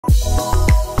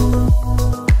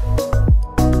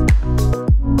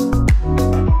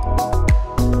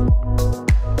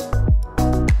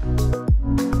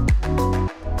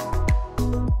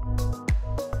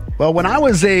Well, when I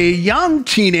was a young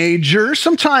teenager,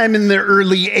 sometime in the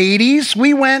early 80s,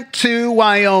 we went to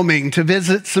Wyoming to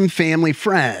visit some family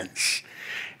friends.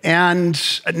 And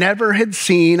I never had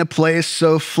seen a place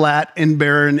so flat and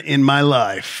barren in my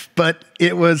life. But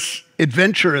it was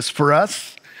adventurous for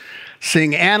us.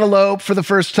 Seeing antelope for the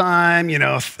first time,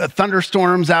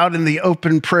 thunderstorms out in the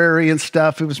open prairie and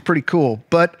stuff. It was pretty cool.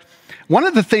 But one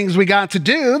of the things we got to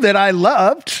do that I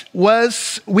loved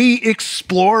was we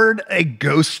explored a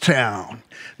ghost town.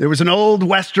 There was an old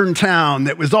Western town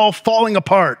that was all falling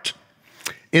apart.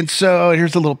 And so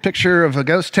here's a little picture of a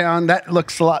ghost town. That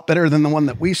looks a lot better than the one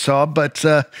that we saw.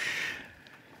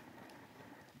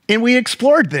 And we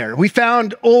explored there. We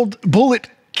found old bullet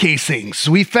casings.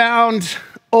 We found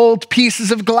old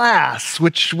pieces of glass,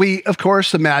 which we, of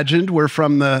course, imagined were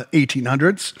from the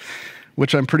 1800s.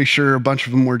 Which I'm pretty sure a bunch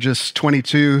of them were just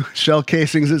 22 shell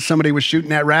casings that somebody was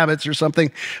shooting at rabbits or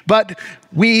something. But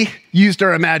we used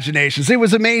our imaginations. It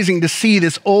was amazing to see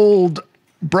this old,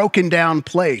 broken down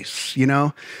place,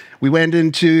 We went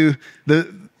into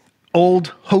the old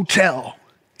hotel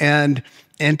and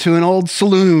into an old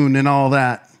saloon and all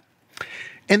that.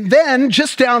 And then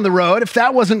just down the road, if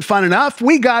that wasn't fun enough,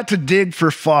 we got to dig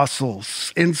for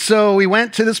fossils. And so we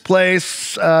went to this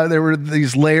place. There were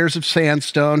these layers of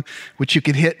sandstone, which you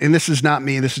could hit. And this is not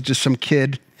me. This is just some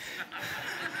kid.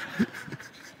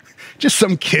 Just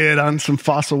some kid on some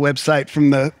fossil website from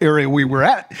the area we were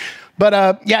at.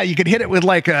 But you could hit it with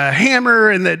like a hammer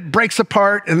and it breaks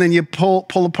apart. And then you pull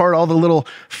apart all the little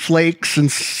flakes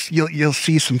and you'll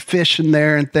see some fish in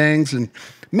there and things. And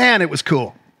man, it was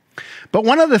cool. But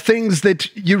one of the things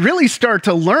that you really start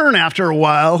to learn after a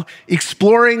while,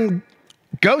 exploring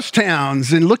ghost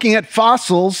towns and looking at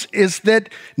fossils, is that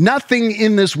nothing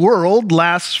in this world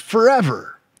lasts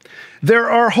forever. There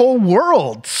are whole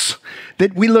worlds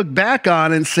that we look back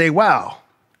on and say, wow,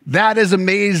 that is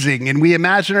amazing. And we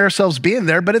imagine ourselves being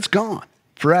there, but it's gone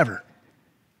forever.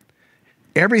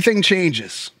 Everything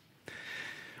changes.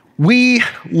 We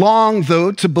long,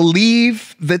 though, to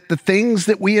believe that the things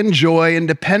that we enjoy and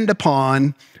depend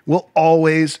upon will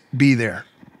always be there,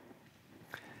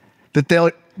 that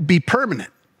they'll be permanent.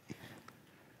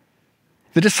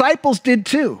 The disciples did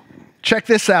too. Check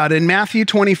this out. In Matthew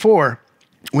 24,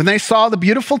 when they saw the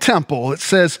beautiful temple, it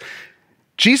says,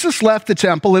 Jesus left the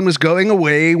temple and was going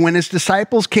away when his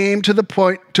disciples came to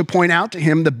point out to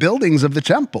him the buildings of the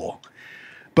temple.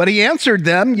 But he answered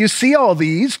them, "You see all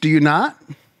these, do you not?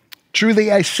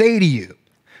 Truly I say to you,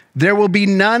 there will be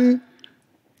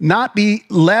not be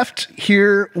left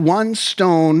here one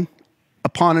stone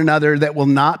upon another that will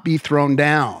not be thrown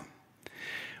down."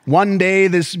 One day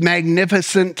this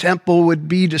magnificent temple would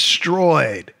be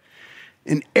destroyed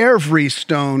and every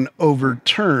stone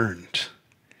overturned.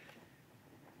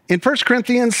 In 1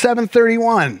 Corinthians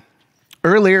 7:31,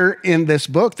 earlier in this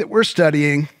book that we're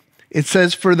studying, it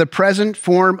says, "For the present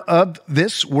form of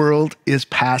this world is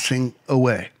passing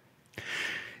away."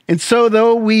 And so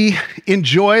though we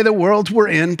enjoy the world we're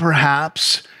in,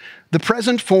 perhaps, the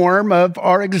present form of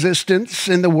our existence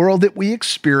in the world that we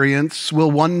experience will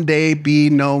one day be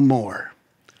no more,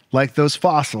 like those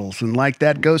fossils and like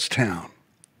that ghost town.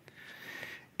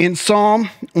 In Psalm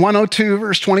 102,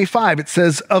 verse 25, it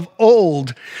says, "Of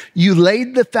old you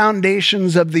laid the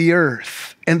foundations of the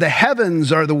earth, and the heavens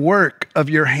are the work of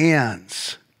your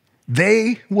hands.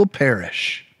 They will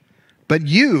perish, but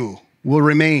you will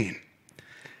remain.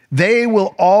 They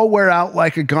will all wear out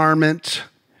like a garment.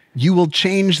 You will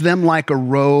change them like a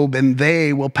robe, and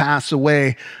they will pass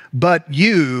away. But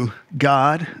you,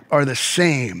 God, are the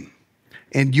same,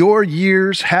 and your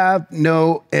years have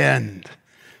no end."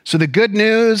 So the good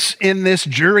news in this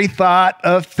dreary thought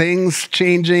of things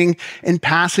changing and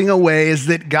passing away is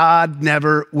that God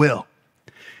never will.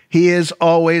 He is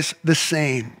always the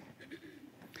same.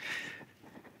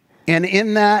 And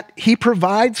in that, he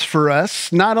provides for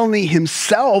us not only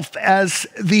himself as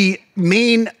the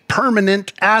main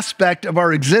permanent aspect of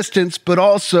our existence, but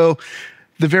also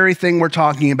the very thing we're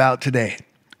talking about today.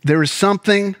 There is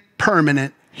something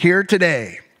permanent here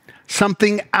today,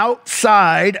 something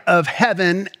outside of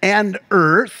heaven and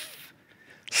earth,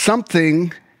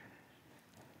 something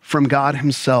from God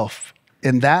himself,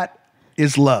 and that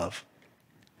is love.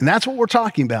 And that's what we're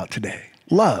talking about today,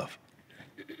 love.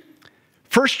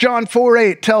 1 John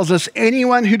 4:8 tells us,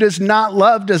 anyone who does not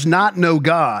love does not know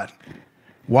God.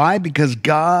 Why? Because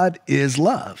God is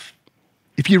love.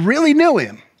 If you really knew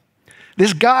him,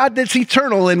 this God that's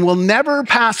eternal and will never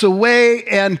pass away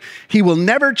and he will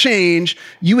never change,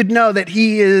 you would know that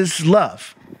he is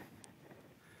love.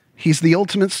 He's the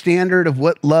ultimate standard of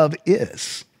what love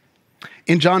is.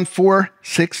 In John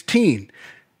 4:16,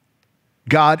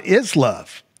 God is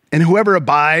love. And whoever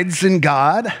abides in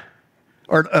God,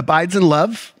 or abides in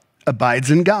love, abides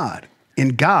in God,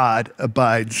 and God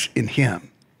abides in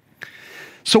him.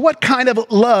 So what kind of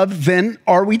love then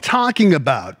are we talking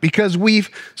about? Because we've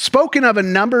spoken of a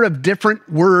number of different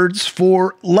words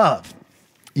for love.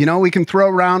 You know, we can throw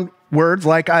around words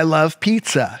like I love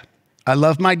pizza, I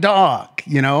love my dog,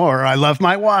 you know, or I love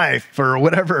my wife, or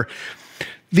whatever.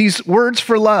 These words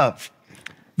for love.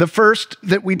 The first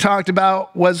that we talked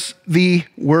about was the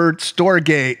word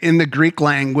storge in the Greek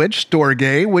language,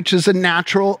 storge, which is a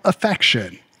natural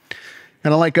affection.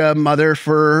 Kind of like a mother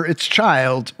for its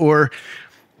child, or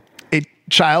a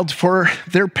child for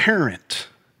their parent.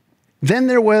 Then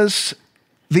there was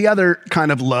the other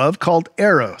kind of love called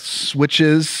eros, which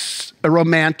is a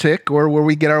romantic, or where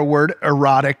we get our word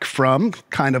erotic from,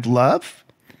 kind of love.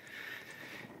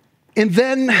 And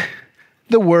then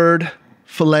the word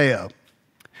phileo,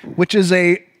 which is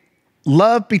a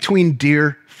love between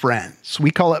dear friends.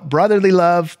 We call it brotherly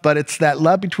love, but it's that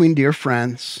love between dear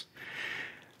friends.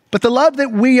 But the love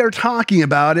that we are talking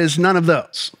about is none of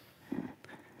those.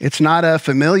 It's not a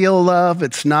familial love.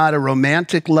 It's not a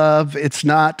romantic love. It's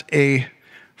not a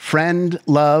friend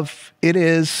love. It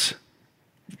is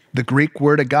the Greek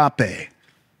word agape.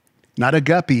 Not a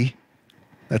guppy.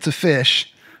 That's a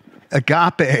fish.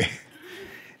 Agape.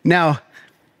 Now,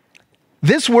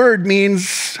 this word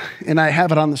means, and I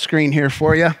have it on the screen here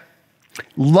for you,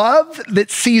 love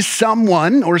that sees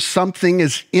someone or something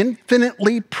as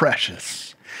infinitely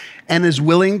precious and is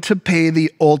willing to pay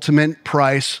the ultimate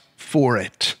price for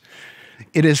it.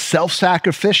 It is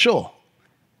self-sacrificial.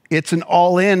 It's an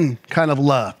all-in kind of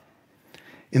love.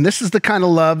 And this is the kind of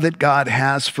love that God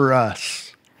has for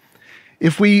us.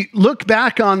 If we look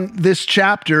back on this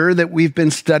chapter that we've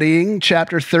been studying,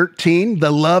 chapter 13,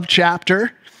 the love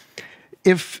chapter,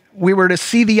 if we were to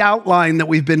see the outline that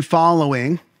we've been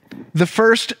following, the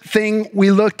first thing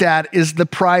we looked at is the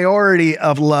priority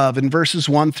of love in verses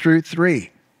 1 through 3.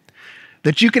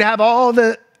 That you could have all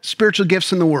the spiritual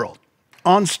gifts in the world,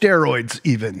 on steroids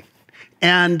even.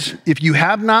 And if you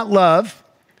have not love,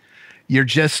 you're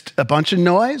just a bunch of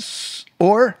noise,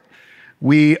 or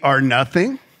we are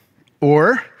nothing,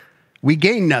 or we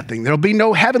gain nothing. There'll be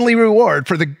no heavenly reward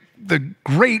for the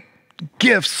great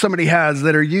gifts somebody has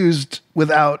that are used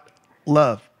without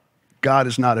love. God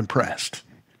is not impressed.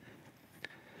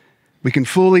 We can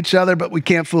fool each other, but we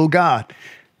can't fool God.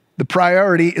 The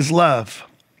priority is love.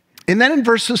 And then in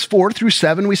verses 4 through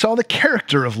 7, we saw the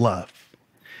character of love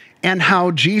and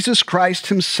how Jesus Christ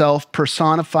himself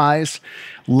personifies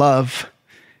love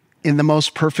in the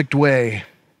most perfect way.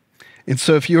 And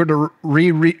so if you were to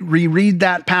reread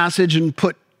that passage and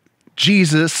put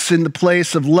Jesus in the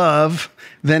place of love,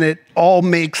 then it all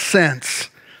makes sense.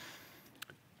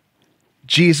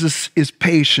 Jesus is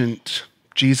patient.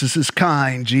 Jesus is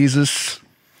kind. Jesus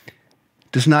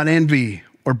does not envy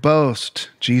or boast.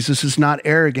 Jesus is not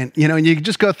arrogant. You know, and you can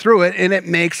just go through it and it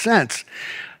makes sense.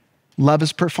 Love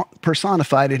is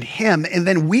personified in him. And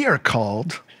then we are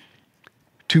called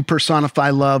to personify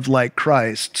love like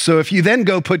Christ. So if you then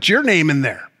go put your name in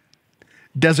there,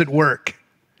 does it work?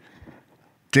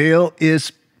 Dale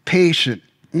is patient.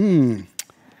 I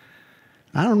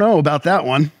don't know about that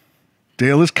one.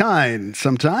 Dale is kind.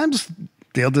 Sometimes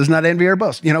Dale does not envy or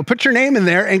boast. You know, put your name in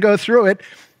there and go through it.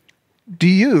 Do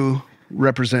you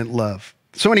represent love?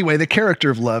 So anyway, the character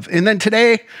of love. And then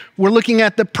today we're looking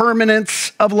at the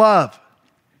permanence of love.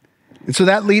 And so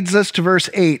that leads us to verse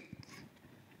 8.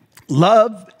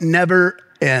 Love never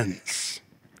ends.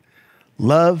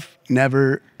 Love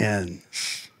never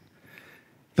ends.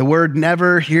 The word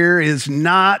never here is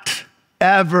not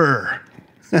ever.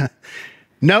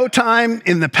 No time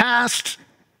in the past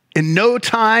and no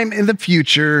time in the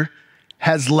future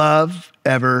has love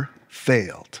ever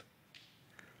failed.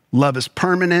 Love is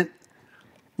permanent.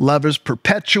 Love is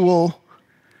perpetual.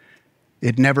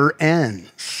 It never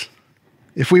ends.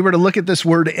 If we were to look at this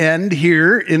word end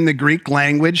here in the Greek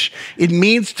language, it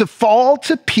means to fall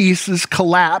to pieces,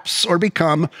 collapse, or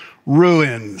become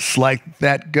ruins, like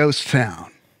that ghost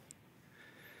town.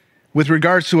 With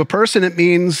regards to a person, it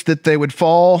means that they would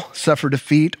fall, suffer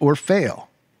defeat, or fail.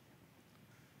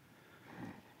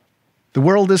 The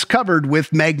world is covered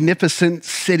with magnificent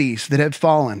cities that have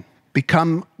fallen,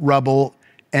 become rubble,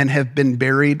 and have been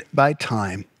buried by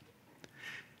time.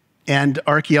 And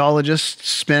archaeologists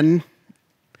spend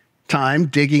time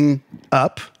digging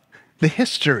up the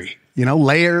history, you know,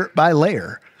 layer by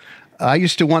layer. I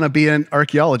used to want to be an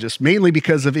archaeologist, mainly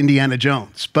because of Indiana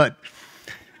Jones, but,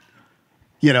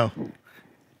 you know,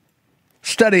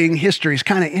 studying history is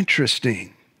kind of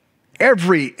interesting.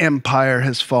 Every empire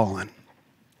has fallen.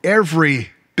 Every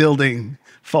building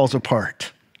falls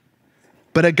apart.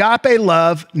 But agape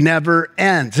love never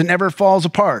ends. It never falls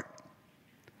apart.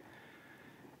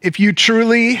 If you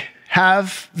truly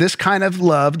have this kind of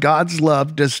love, God's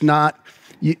love does not,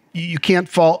 you can't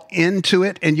fall into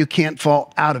it and you can't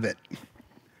fall out of it.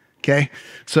 Okay?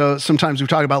 So sometimes we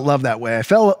talk about love that way. I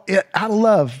fell out of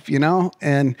love,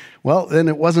 and well, then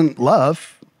it wasn't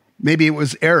love. Maybe it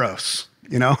was eros,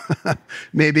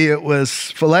 Maybe it was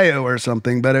phileo or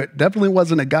something, but it definitely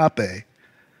wasn't agape.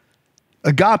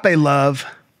 Agape love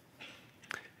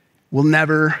will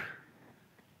never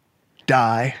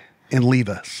die and leave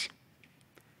us.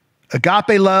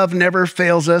 Agape love never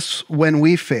fails us when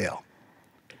we fail.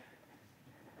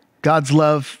 God's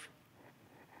love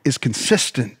is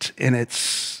consistent and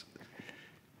it's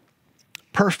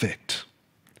perfect.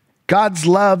 God's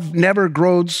love never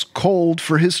grows cold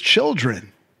for his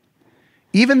children.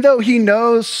 Even though he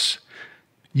knows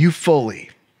you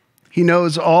fully. He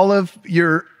knows all of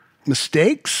your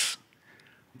mistakes,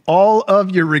 all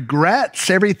of your regrets,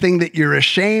 everything that you're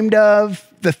ashamed of,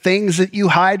 the things that you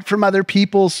hide from other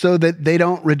people so that they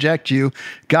don't reject you.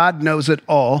 God knows it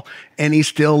all, and he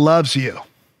still loves you.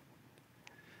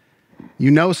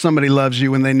 You know somebody loves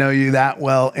you when they know you that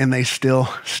well, and they still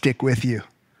stick with you.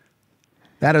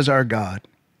 That is our God.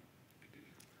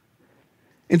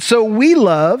 And so we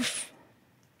love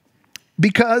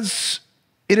because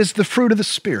it is the fruit of the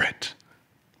Spirit.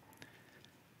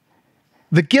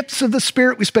 The gifts of the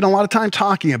Spirit we spend a lot of time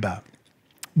talking about.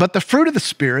 But the fruit of the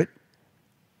Spirit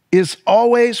is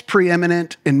always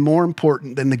preeminent and more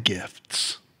important than the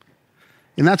gifts.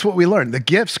 And that's what we learned. The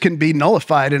gifts can be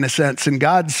nullified in a sense in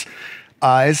God's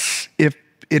eyes if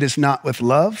it is not with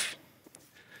love.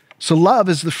 So love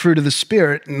is the fruit of the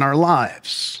Spirit in our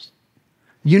lives.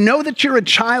 You know that you're a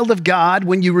child of God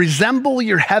when you resemble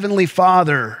your heavenly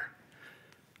Father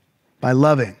by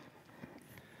loving.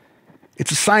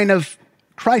 It's a sign of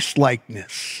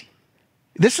Christ-likeness.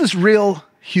 This is real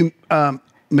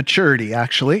maturity,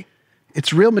 actually.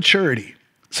 It's real maturity.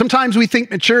 Sometimes we think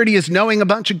maturity is knowing a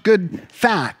bunch of good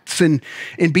facts and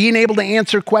being able to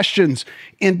answer questions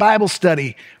in Bible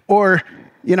study or,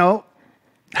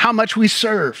 how much we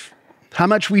serve, how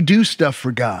much we do stuff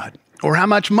for God, or how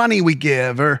much money we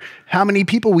give, or how many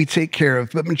people we take care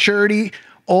of. But maturity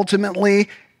ultimately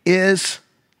is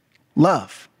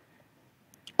love.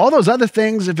 All those other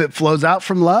things, if it flows out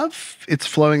from love, it's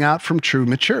flowing out from true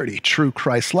maturity, true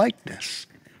Christ-likeness.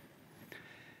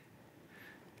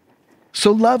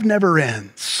 So love never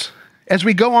ends. As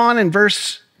we go on in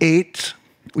verse 8,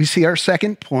 we see our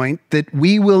second point, that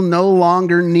we will no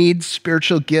longer need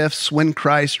spiritual gifts when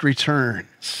Christ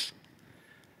returns.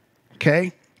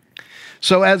 Okay?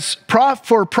 So as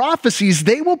for prophecies,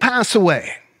 they will pass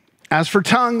away. As for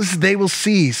tongues, they will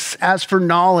cease. As for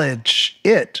knowledge,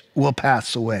 it will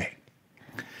pass away.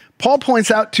 Paul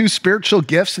points out two spiritual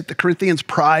gifts that the Corinthians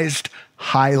prized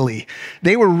highly.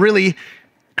 They were really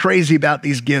crazy about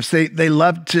these gifts. They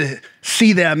loved to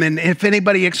see them. And if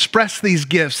anybody expressed these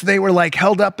gifts, they were like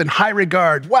held up in high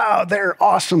regard. Wow, they're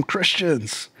awesome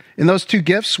Christians. And those two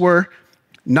gifts were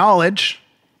knowledge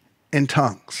and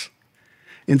tongues.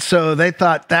 And so they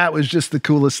thought that was just the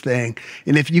coolest thing.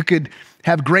 And if you could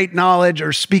have great knowledge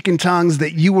or speak in tongues,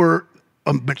 that you were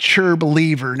a mature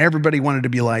believer and everybody wanted to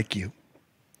be like you.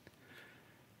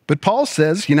 But Paul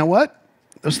says, you know what?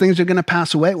 Those things are going to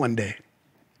pass away one day.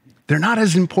 They're not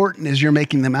as important as you're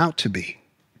making them out to be.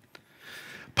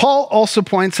 Paul also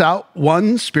points out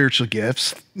one spiritual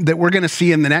gift that we're going to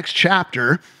see in the next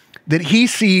chapter that he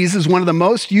sees as one of the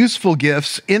most useful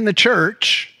gifts in the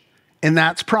church, and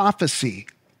that's prophecy.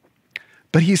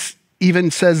 But he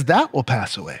even says that will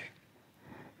pass away.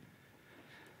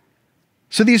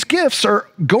 So these gifts are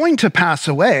going to pass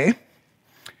away.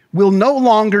 We'll no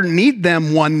longer need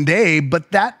them one day,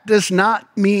 but that does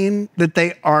not mean that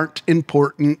they aren't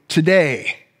important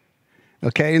today.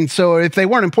 Okay, and so if they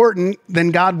weren't important, then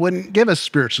God wouldn't give us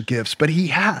spiritual gifts, but he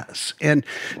has, and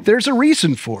there's a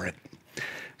reason for it.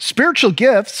 Spiritual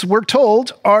gifts, we're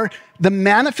told, are the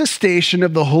manifestation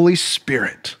of the Holy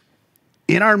Spirit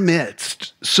in our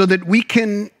midst so that we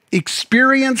can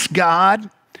experience God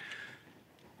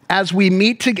as we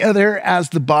meet together as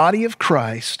the body of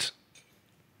Christ.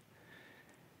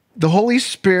 The Holy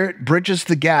Spirit bridges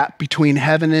the gap between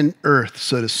heaven and earth,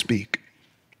 so to speak,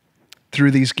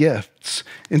 through these gifts.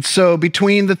 And so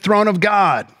between the throne of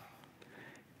God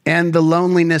and the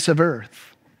loneliness of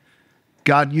earth,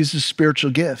 God uses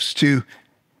spiritual gifts to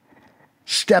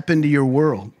step into your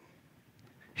world.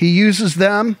 He uses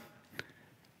them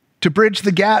to bridge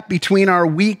the gap between our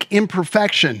weak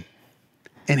imperfection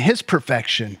and his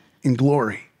perfection in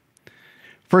glory.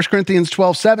 1 Corinthians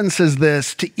 12:7 says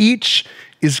this, to each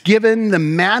is given the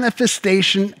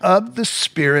manifestation of the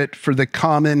Spirit for the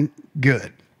common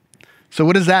good. So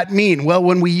what does that mean? Well,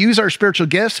 when we use our spiritual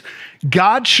gifts,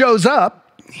 God shows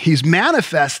up, he's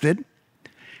manifested,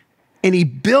 and he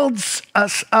builds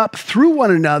us up through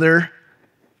one another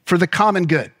for the common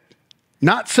good.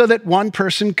 Not so that one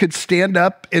person could stand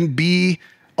up and be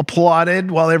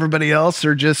applauded while everybody else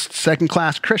are just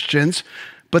second-class Christians,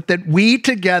 but that we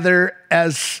together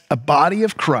as a body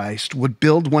of Christ would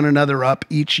build one another up,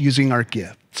 each using our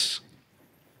gifts.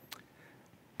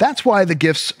 That's why the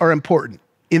gifts are important.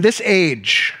 In this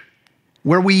age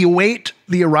where we await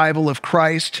the arrival of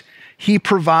Christ, he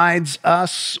provides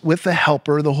us with the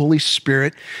helper, the Holy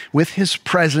Spirit, with his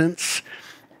presence,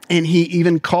 and he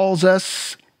even calls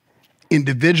us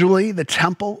individually the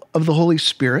temple of the Holy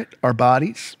Spirit, our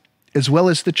bodies, as well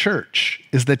as the church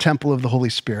is the temple of the Holy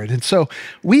Spirit. And so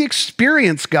we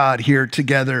experience God here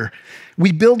together.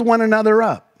 We build one another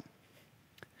up.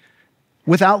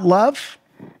 Without love,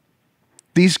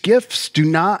 these gifts do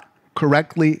not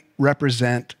correctly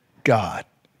represent God.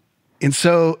 And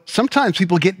so sometimes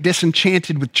people get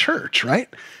disenchanted with church, right?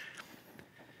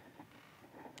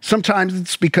 Sometimes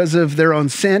it's because of their own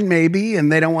sin, maybe, and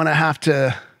they don't want to have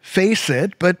to face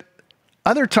it. But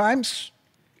other times,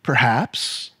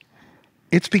 perhaps,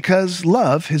 it's because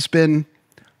love has been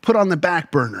put on the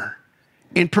back burner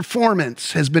and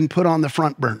performance has been put on the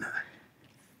front burner.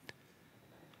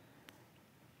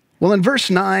 Well, in verse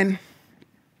 9,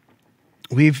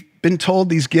 we've been told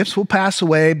these gifts will pass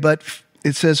away, but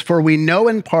it says, for we know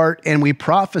in part and we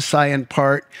prophesy in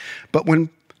part, but when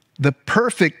the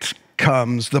perfect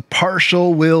comes, the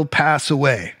partial will pass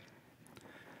away.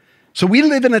 So we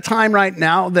live in a time right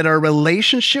now that our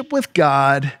relationship with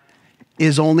God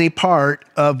is only part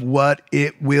of what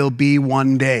it will be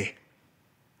one day.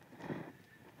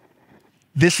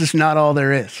 This is not all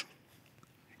there is.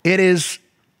 It is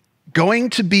going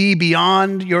to be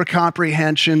beyond your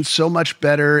comprehension, so much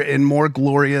better and more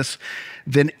glorious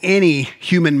than any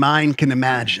human mind can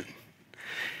imagine.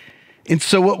 And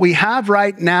so what we have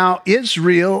right now is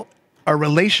real, our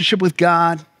relationship with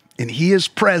God, and he is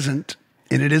present,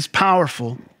 and it is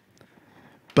powerful,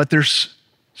 but there's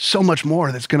so much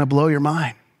more that's going to blow your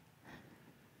mind.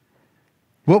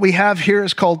 What we have here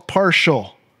is called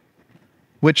partial,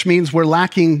 which means we're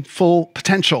lacking full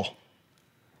potential.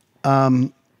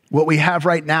 What we have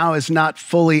right now is not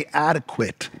fully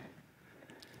adequate.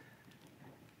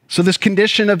 So this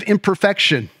condition of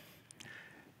imperfection,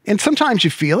 and sometimes you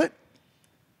feel it.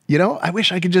 You know, I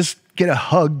wish I could just get a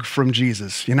hug from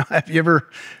Jesus. You know, have you ever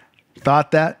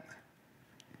thought that?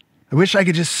 I wish I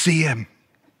could just see him,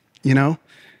 you know?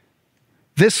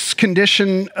 This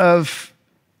condition of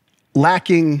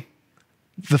lacking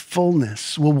the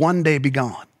fullness will one day be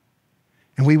gone,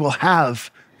 and we will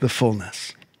have the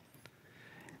fullness.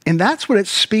 And that's what it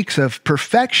speaks of.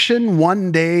 Perfection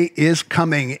one day is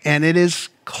coming, and it is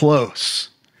close.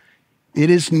 It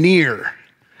is near.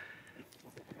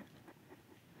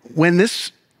 When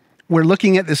we're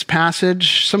looking at this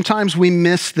passage, sometimes we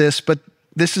miss this, but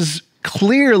this is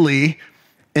clearly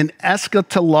an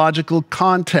eschatological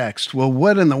context. Well,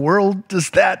 what in the world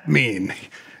does that mean?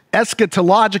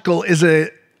 Eschatological is a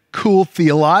cool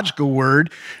theological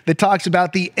word that talks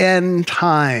about the end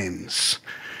times.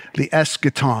 The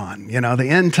eschaton, you know, the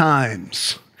end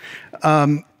times.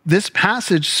 This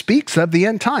passage speaks of the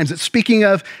end times. It's speaking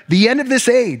of the end of this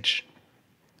age,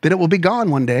 that it will be gone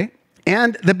one day,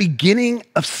 and the beginning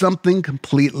of something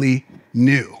completely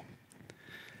new.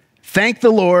 Thank the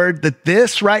Lord that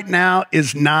this right now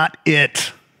is not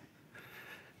it.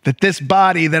 That this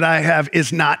body that I have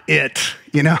is not it.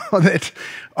 You know, that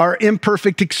our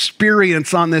imperfect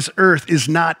experience on this earth is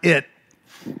not it.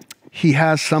 He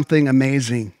has something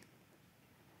amazing,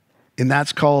 and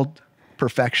that's called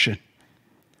perfection.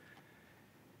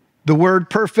 The word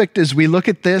perfect, as we look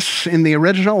at this in the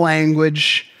original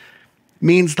language,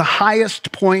 means the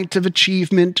highest point of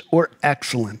achievement or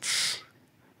excellence,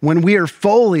 when we are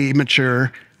fully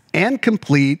mature and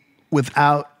complete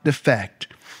without defect.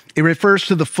 It refers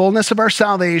to the fullness of our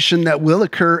salvation that will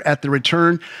occur at the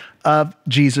return of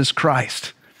Jesus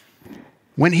Christ.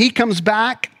 When he comes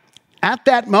back, at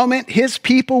that moment, his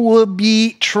people will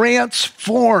be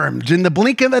transformed in the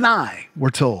blink of an eye,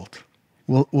 we're told.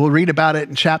 We'll read about it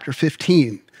in chapter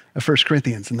 15 of 1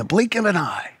 Corinthians. In the blink of an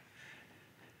eye,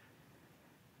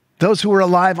 those who are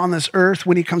alive on this earth,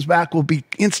 when he comes back, will be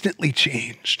instantly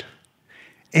changed.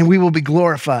 And we will be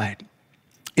glorified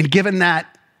and given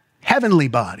that heavenly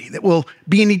body that will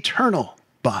be an eternal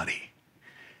body.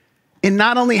 And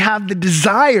not only have the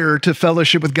desire to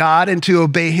fellowship with God and to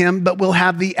obey him, but we'll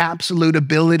have the absolute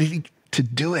ability to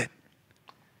do it.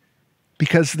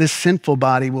 because this sinful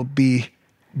body will be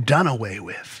done away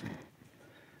with.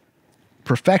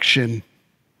 Perfection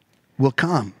will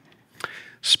come.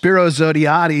 Spiros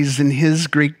Zodhiates in his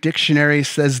Greek dictionary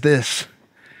says this: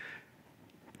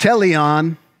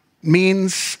 Teleon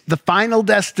means the final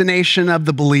destination of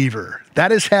the believer.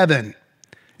 That is heaven,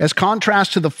 as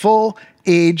contrast to the full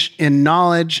age in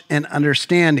knowledge and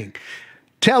understanding.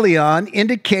 Teleon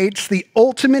indicates the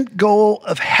ultimate goal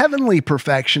of heavenly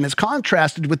perfection as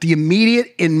contrasted with the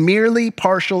immediate and merely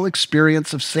partial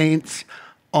experience of saints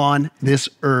on this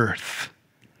earth.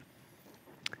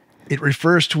 It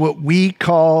refers to what we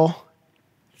call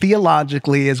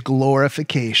theologically as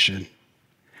glorification.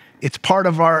 It's part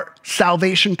of our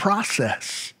salvation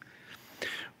process,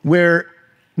 where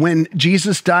when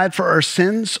Jesus died for our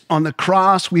sins on the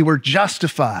cross, we were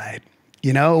justified.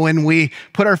 You know, when we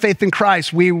put our faith in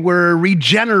Christ, we were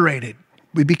regenerated.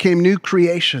 We became new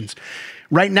creations.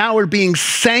 Right now, we're being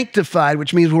sanctified,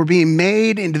 which means we're being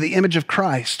made into the image of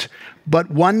Christ.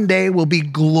 But one day we'll be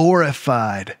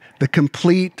glorified, the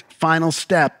complete final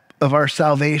step of our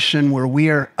salvation where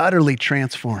we are utterly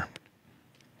transformed.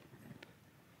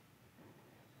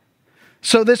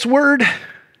 So this word,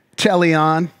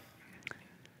 teleon,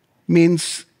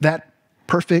 means that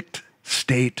perfect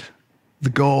state,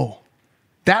 the goal,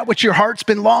 that which your heart's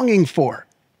been longing for.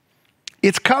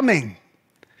 It's coming.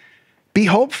 Be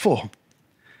hopeful.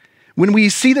 When we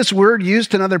see this word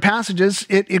used in other passages,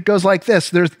 it goes like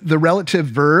this. There's the relative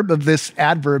verb of this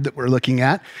adverb that we're looking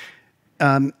at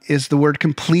is the word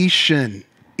completion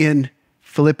in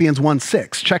Philippians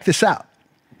 1:6. Check this out.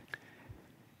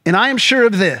 And I am sure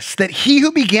of this, that he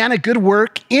who began a good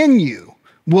work in you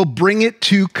will bring it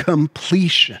to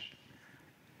completion,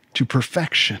 to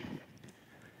perfection,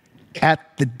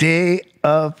 at the day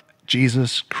of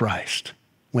Jesus Christ,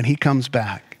 when he comes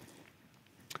back.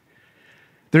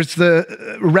 There's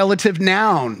the relative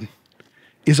noun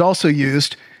is also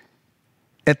used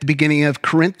at the beginning of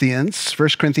Corinthians,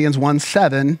 1 Corinthians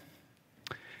 1:7,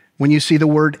 when you see the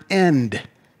word end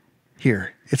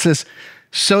here. It says,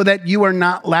 so that you are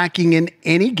not lacking in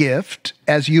any gift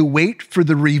as you wait for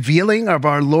the revealing of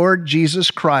our Lord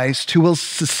Jesus Christ, who will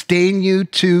sustain you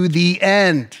to the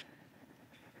end.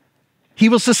 He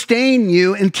will sustain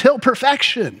you until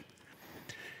perfection.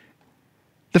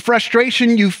 The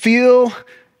frustration you feel,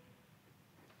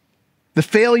 the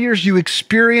failures you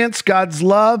experience, God's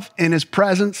love and his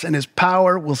presence and his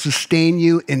power will sustain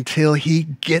you until he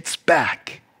gets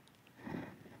back.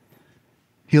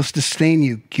 He'll sustain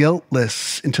you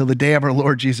guiltless until the day of our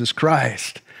Lord Jesus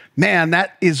Christ. Man,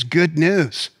 that is good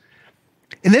news.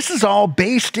 And this is all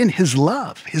based in his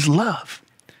love. His love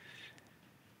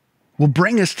will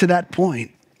bring us to that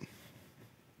point.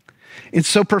 And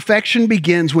so perfection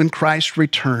begins when Christ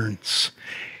returns.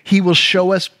 He will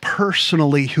show us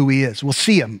personally who he is. We'll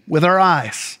see him with our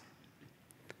eyes.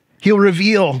 He'll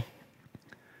reveal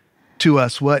to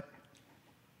us what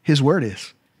his word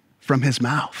is from his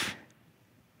mouth.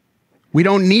 We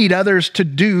don't need others to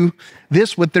do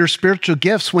this with their spiritual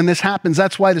gifts when this happens.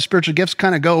 That's why the spiritual gifts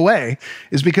kind of go away,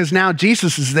 is because now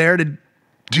Jesus is there to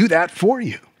do that for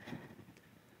you.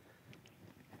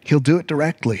 He'll do it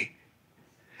directly.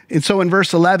 And so in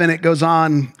verse 11, it goes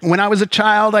on, when I was a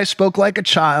child, I spoke like a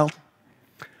child.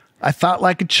 I thought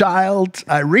like a child.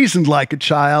 I reasoned like a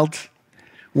child.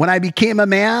 When I became a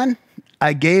man,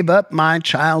 I gave up my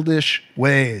childish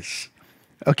ways.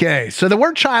 Okay, so the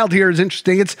word child here is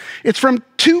interesting. It's from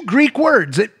two Greek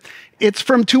words. It's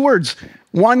from two words.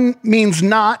 One means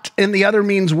not, and the other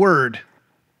means word.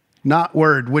 Not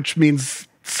word, which means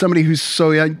somebody who's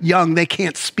so young they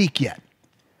can't speak yet.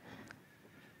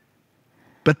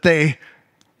 But they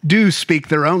do speak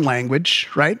their own language,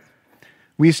 right?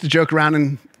 We used to joke around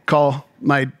and call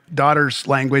my daughter's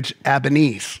language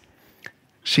Abanese.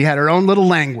 She had her own little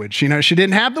language. You know, she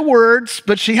didn't have the words,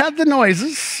 but she had the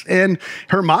noises, and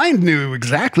her mind knew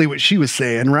exactly what she was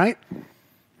saying, right?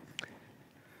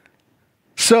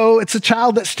 So it's a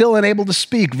child that's still unable to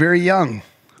speak, very young,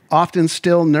 often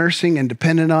still nursing and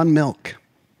dependent on milk.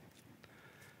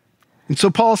 And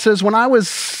so Paul says, when I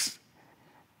was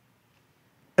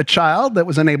a child that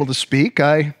was unable to speak,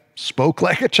 I spoke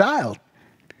like a child.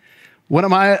 One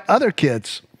of my other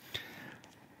kids,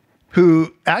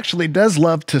 who actually does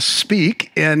love to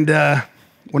speak, and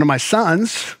one of my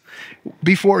sons,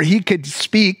 before he could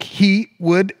speak, he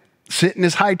would sit in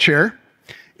his high chair,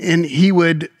 and he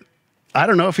would, I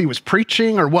don't know if he was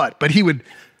preaching or what, but he would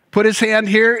put his hand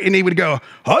here, and he would go,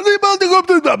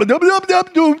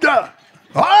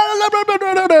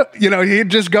 you know, he'd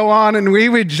just go on, and we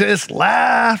would just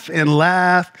laugh and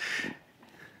laugh.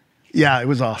 Yeah, it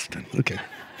was Austin. Okay.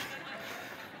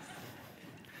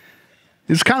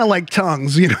 It's kind of like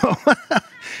tongues, you know.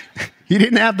 He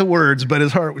didn't have the words, but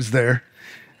his heart was there.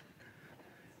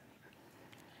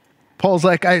 Paul's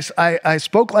like, I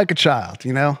spoke like a child,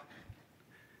 you know.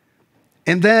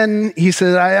 And then he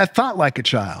said, I thought like a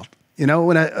child. You know,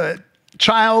 when a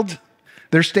child,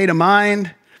 their state of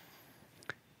mind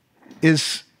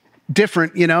is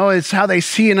different, you know. It's how they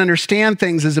see and understand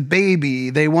things as a baby.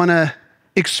 They want to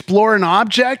explore an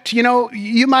object. You know,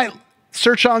 you might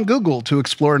search on Google to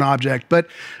explore an object, but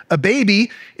a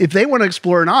baby, if they want to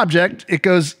explore an object, it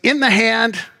goes in the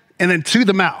hand and then to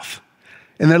the mouth.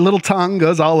 And their little tongue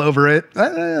goes all over it.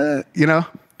 You know,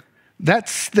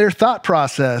 that's their thought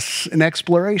process and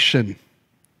exploration.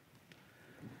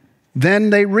 Then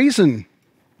they reason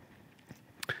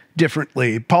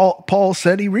differently. Paul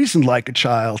said he reasoned like a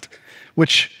child,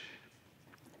 which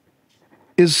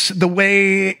is the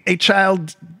way a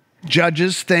child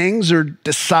judges things or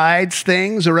decides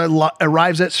things or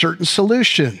arrives at certain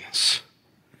solutions.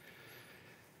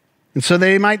 And so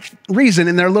they might reason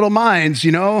in their little minds,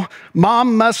 you know,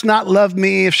 mom must not love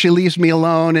me if she leaves me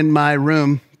alone in my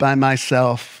room by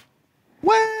myself.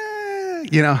 Well,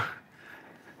 you know,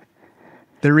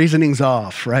 their reasoning's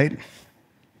off, right?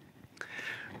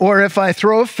 Or if I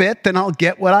throw a fit, then I'll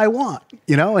get what I want,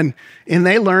 you know, and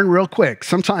they learn real quick.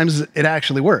 Sometimes it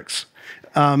actually works.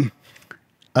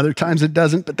 Other times it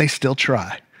doesn't, but they still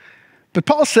try. But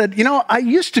Paul said, you know, I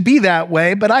used to be that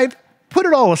way, but I've put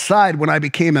it all aside when I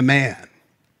became a man.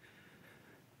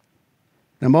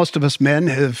 Now, most of us men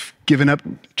have given up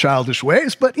childish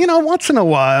ways, but, you know, once in a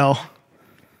while,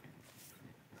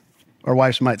 our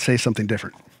wives might say something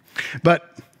different.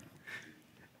 But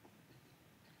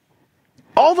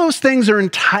all those things are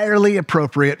entirely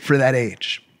appropriate for that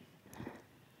age.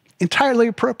 Entirely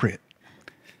appropriate,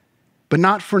 but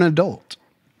not for an adult.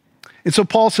 And so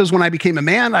Paul says, when I became a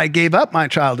man, I gave up my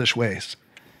childish ways.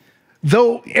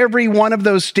 Though every one of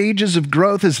those stages of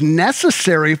growth is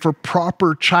necessary for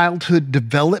proper childhood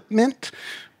development,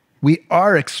 we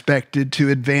are expected to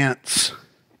advance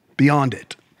beyond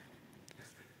it.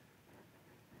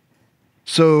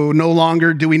 So no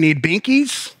longer do we need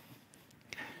binkies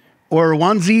or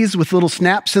onesies with little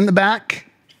snaps in the back.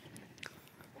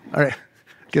 All right,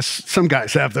 I guess some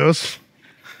guys have those.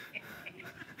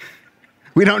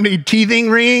 We don't need teething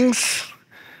rings.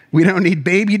 We don't need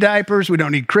baby diapers. We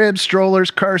don't need cribs, strollers,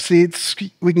 car seats.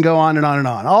 We can go on and on and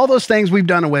on. All those things we've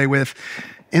done away with.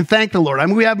 And thank the Lord. I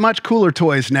mean, we have much cooler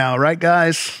toys now, right,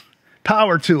 guys?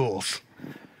 Power tools,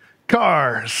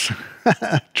 cars,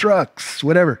 trucks,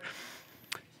 whatever.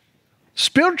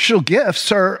 Spiritual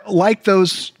gifts are like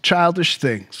those childish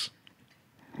things.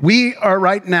 We are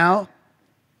right now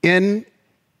in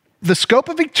the scope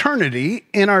of eternity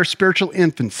in our spiritual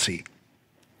infancy.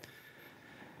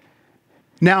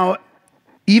 Now,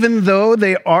 even though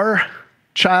they are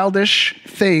childish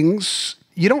things,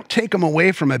 you don't take them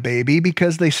away from a baby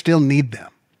because they still need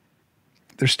them.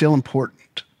 They're still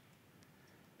important.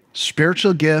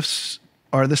 Spiritual gifts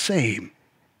are the same.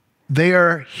 They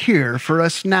are here for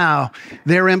us now.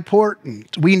 They're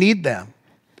important. We need them.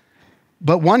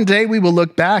 But one day we will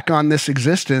look back on this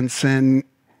existence and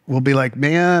we'll be like,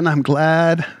 man, I'm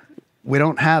glad we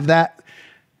don't have that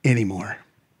anymore.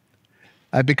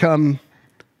 I've become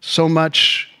so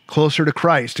much closer to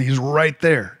Christ. He's right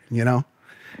there, you know?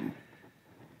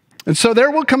 And so there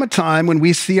will come a time when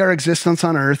we see our existence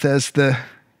on earth as the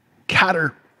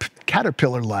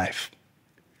caterpillar life.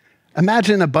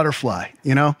 Imagine a butterfly,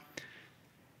 you know?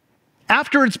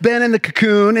 After it's been in the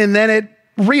cocoon and then it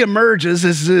reemerges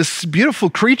as this beautiful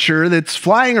creature that's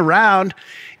flying around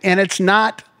and it's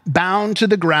not bound to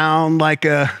the ground like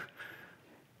a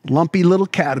lumpy little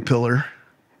caterpillar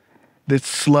that's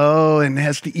slow and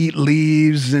has to eat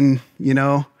leaves and, you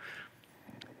know,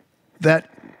 that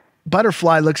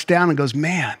butterfly looks down and goes,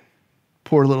 man,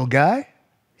 poor little guy,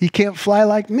 he can't fly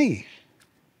like me.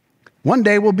 One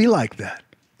day we'll be like that.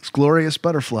 It's glorious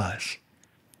butterflies.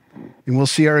 And we'll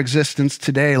see our existence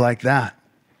today like that.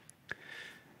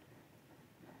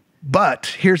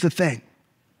 But here's the thing.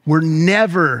 We're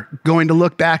never going to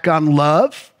look back on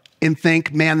love and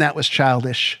think, man, that was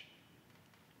childish.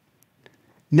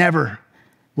 Never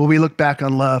will we look back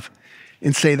on love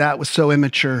and say that was so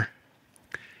immature.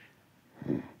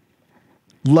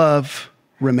 Love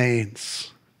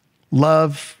remains.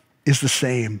 Love is the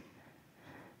same.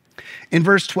 In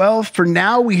verse 12, for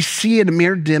now we see in a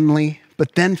mirror dimly,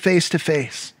 but then face to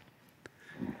face.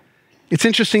 It's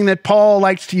interesting that Paul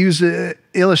likes to use an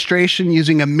illustration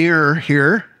using a mirror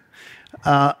here.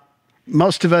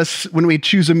 Most of us, when we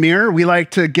choose a mirror, we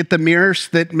like to get the mirrors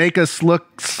that make us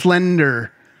look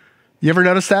slender, You ever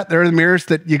notice that? There are the mirrors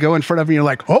that you go in front of and you're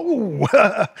like, oh,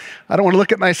 I don't want to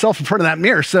look at myself in front of that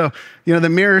mirror. So, the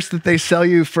mirrors that they sell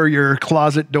you for your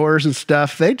closet doors and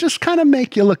stuff, they just kind of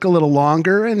make you look a little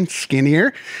longer and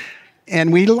skinnier.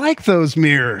 And we like those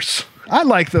mirrors. I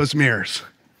like those mirrors.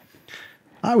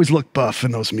 I always look buff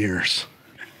in those mirrors.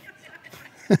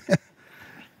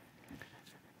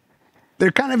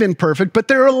 They're kind of imperfect, but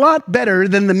they're a lot better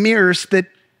than the mirrors that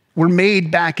were made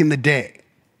back in the day.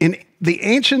 In the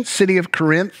ancient city of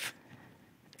Corinth,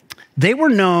 they were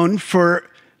known for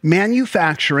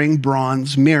manufacturing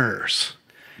bronze mirrors.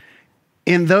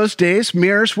 In those days,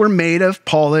 mirrors were made of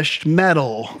polished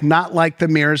metal, not like the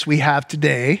mirrors we have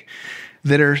today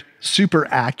that are super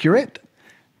accurate,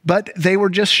 but they were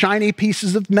just shiny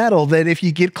pieces of metal that if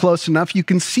you get close enough, you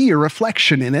can see a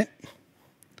reflection in it.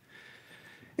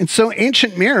 And so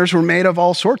ancient mirrors were made of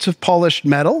all sorts of polished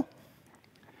metal.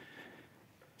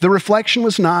 The reflection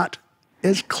was not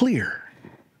as clear.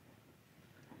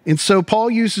 And so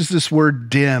Paul uses this word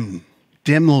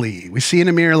dimly. We see in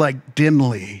a mirror like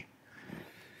dimly.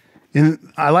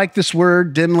 And I like this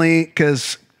word dimly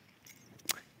because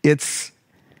it's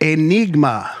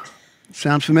enigma.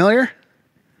 Sound familiar?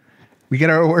 We get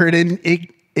our word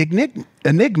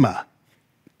enigma,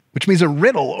 which means a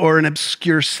riddle or an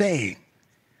obscure saying.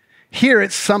 Here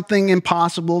it's something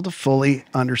impossible to fully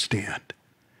understand.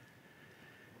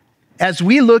 As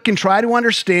we look and try to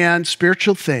understand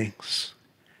spiritual things,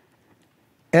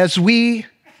 as we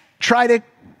try to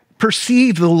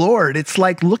perceive the Lord, it's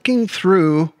like looking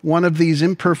through one of these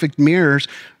imperfect mirrors.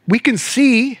 We can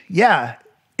see, yeah,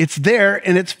 it's there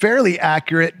and it's fairly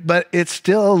accurate, but it's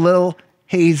still a little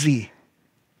hazy.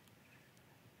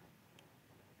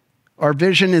 Our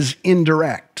vision is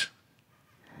indirect,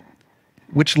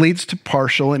 which leads to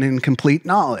partial and incomplete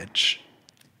knowledge.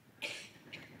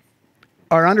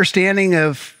 Our understanding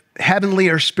of heavenly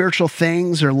or spiritual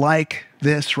things are like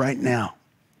this right now.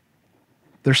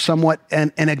 They're somewhat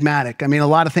enigmatic. I mean, a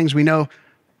lot of things we know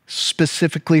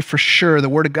specifically for sure. The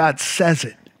Word of God says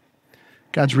it.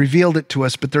 God's revealed it to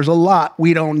us, but there's a lot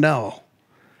we don't know.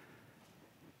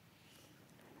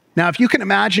 Now, if you can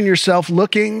imagine yourself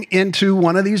looking into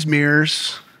one of these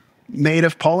mirrors made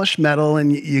of polished metal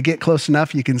and you get close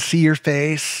enough, you can see your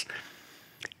face,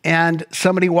 and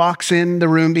somebody walks in the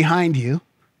room behind you,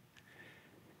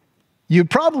 you'd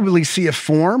probably see a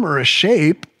form or a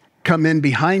shape come in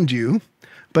behind you,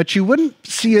 but you wouldn't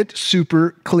see it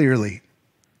super clearly.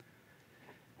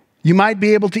 You might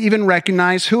be able to even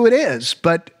recognize who it is,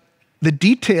 but the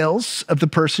details of the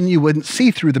person you wouldn't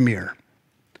see through the mirror.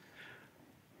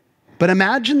 But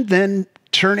imagine then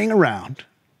turning around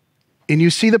and you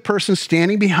see the person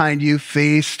standing behind you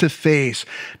face to face,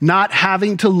 not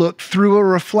having to look through a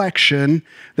reflection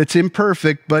that's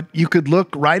imperfect, but you could look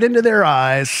right into their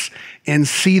eyes and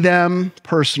see them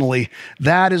personally.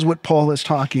 That is what Paul is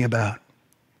talking about.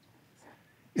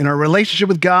 In our relationship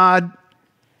with God,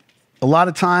 a lot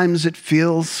of times it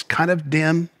feels kind of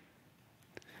dim,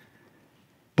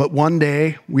 but one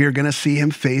day we are going to see him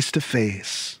face to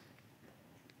face.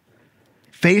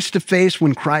 Face to face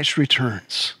when Christ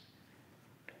returns.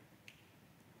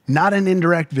 Not an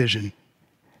indirect vision,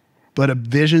 but a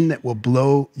vision that will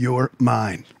blow your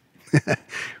mind.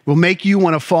 Will make you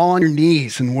want to fall on your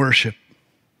knees and worship.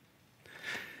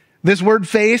 This word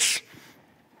face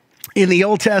in the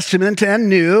Old Testament and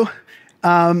New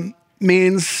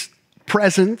means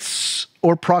presence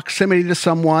or proximity to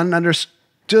someone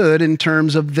understood in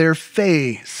terms of their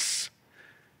face.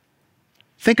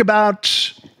 Think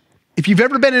about if you've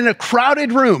ever been in a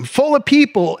crowded room full of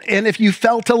people and if you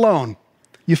felt alone,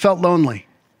 you felt lonely.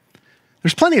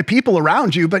 There's plenty of people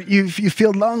around you, but you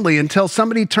feel lonely until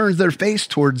somebody turns their face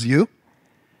towards you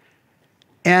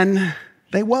and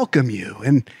they welcome you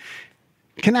and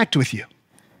connect with you.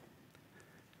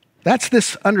 That's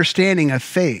this understanding of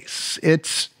face.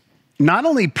 It's not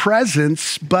only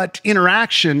presence, but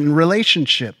interaction and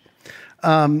relationship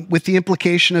with the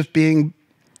implication of being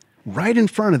right in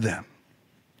front of them.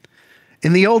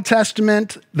 In the Old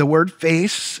Testament, the word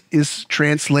face is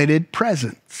translated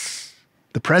presence,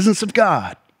 the presence of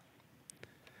God.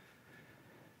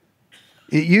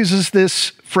 It uses this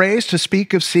phrase to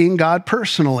speak of seeing God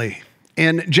personally.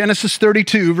 In Genesis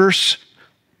 32, verse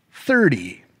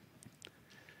 30,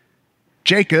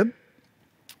 Jacob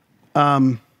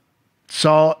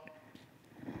saw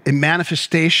a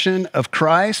manifestation of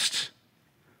Christ.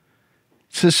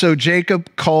 It says, so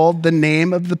Jacob called the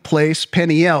name of the place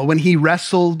Peniel when he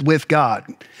wrestled with God.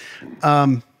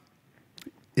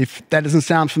 If that doesn't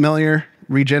sound familiar,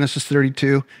 read Genesis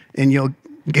 32 and you'll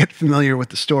get familiar with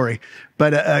the story.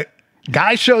 But a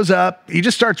guy shows up, he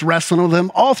just starts wrestling with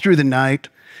him all through the night.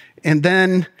 And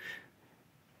then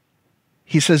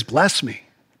he says, bless me.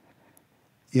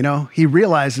 You know, he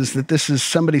realizes that this is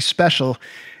somebody special.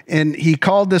 And he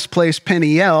called this place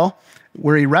Peniel,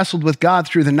 where he wrestled with God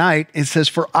through the night. It says,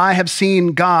 for I have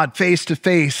seen God face to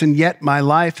face, and yet my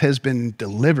life has been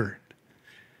delivered.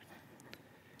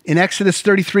 In Exodus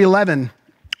 33:11,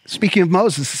 speaking of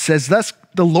Moses, it says, thus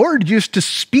the Lord used to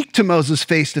speak to Moses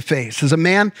face to face, as a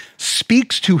man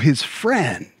speaks to his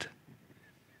friend.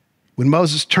 When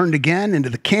Moses turned again into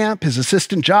the camp, his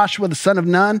assistant Joshua, the son of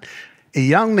Nun, a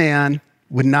young man,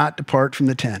 would not depart from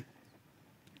the tent.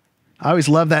 I always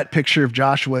love that picture of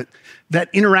Joshua. That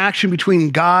interaction between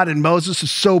God and Moses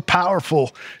is so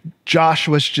powerful.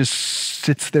 Joshua just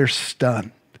sits there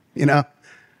stunned, you know?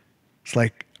 It's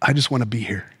like, I just want to be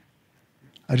here.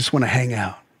 I just want to hang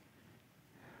out.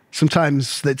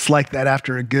 Sometimes it's like that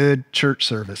after a good church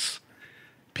service.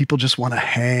 People just want to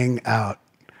hang out.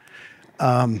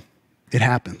 It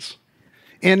happens.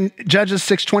 In Judges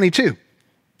 6:22,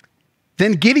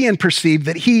 then Gideon perceived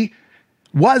that he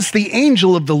was the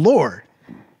angel of the Lord.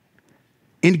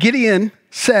 And Gideon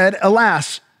said,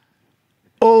 alas,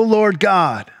 O Lord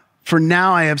God, for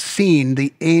now I have seen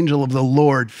the angel of the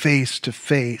Lord face to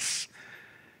face.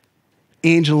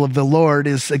 Angel of the Lord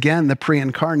is, again, the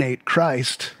pre-incarnate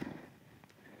Christ.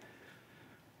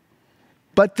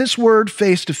 But this word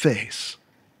face to face,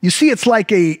 you see, it's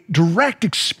like a direct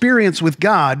experience with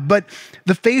God, but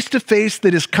the face to face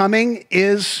that is coming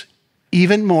is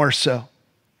even more so.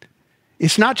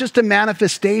 It's not just a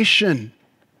manifestation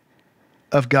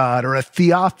of God or a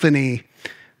theophany.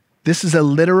 This is a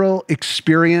literal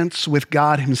experience with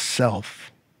God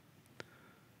himself.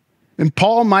 And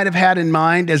Paul might have had in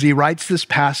mind, as he writes this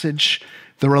passage,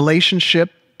 the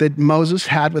relationship that Moses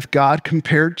had with God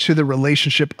compared to the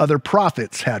relationship other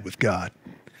prophets had with God.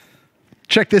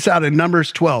 Check this out in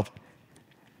Numbers 12,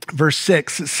 verse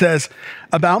 6. It says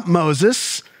about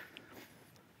Moses,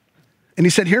 and he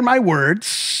said, hear my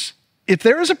words. If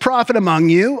there is a prophet among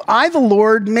you, I, the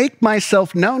Lord, make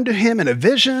myself known to him in a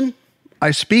vision.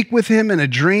 I speak with him in a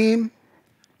dream.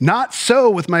 Not so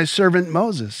with my servant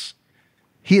Moses.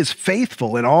 He is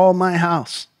faithful in all my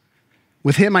house.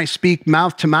 With him I speak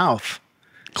mouth to mouth,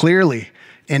 clearly,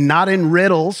 and not in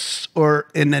riddles or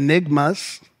in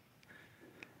enigmas.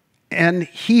 And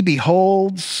he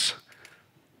beholds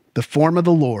the form of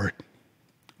the Lord.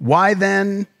 Why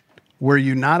then were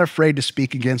you not afraid to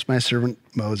speak against my servant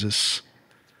Moses?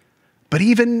 But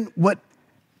even what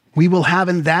we will have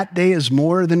in that day is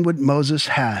more than what Moses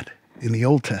had in the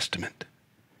Old Testament.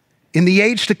 In the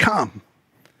age to come,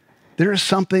 there is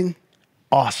something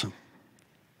awesome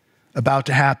about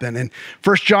to happen. In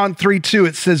 1 John 3:2,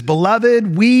 it says,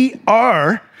 beloved, we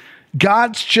are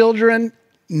God's children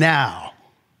now.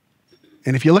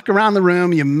 And if you look around the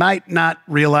room, you might not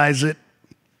realize it.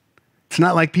 It's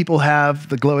not like people have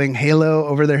the glowing halo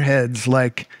over their heads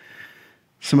like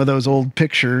some of those old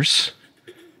pictures.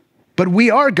 But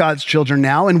we are God's children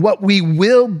now, and what we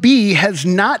will be has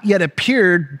not yet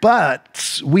appeared,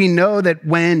 but we know that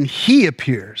when he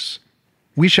appears,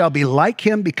 we shall be like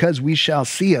him because we shall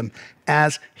see him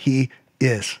as he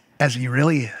is, as he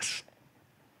really is.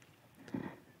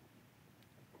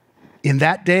 In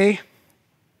that day,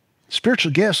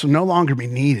 spiritual gifts will no longer be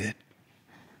needed.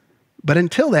 But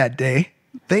until that day,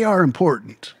 they are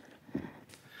important.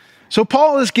 So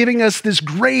Paul is giving us this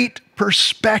great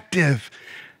perspective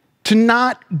to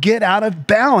not get out of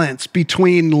balance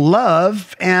between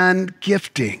love and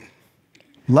gifting.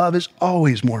 Love is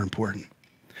always more important.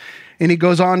 And he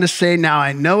goes on to say, now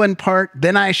I know in part,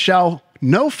 then I shall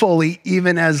know fully,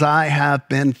 even as I have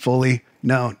been fully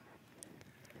known.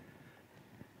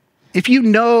 If you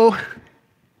know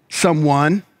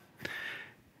someone,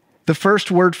 the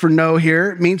first word for know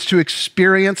here means to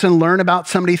experience and learn about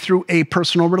somebody through a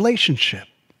personal relationship.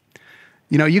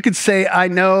 You know, you could say, I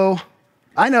know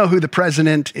who the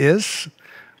president is,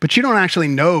 but you don't actually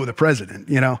know the president,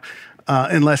 you know,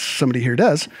 unless somebody here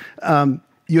does.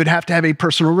 You would have to have a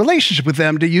personal relationship with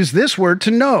them to use this word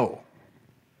to know.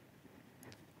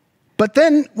 But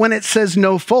then when it says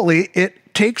know fully,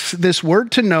 it takes this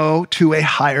word to know to a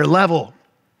higher level.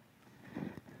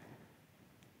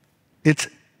 It's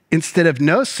instead of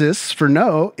gnosis for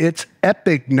know, it's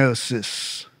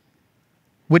epignosis,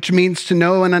 which means to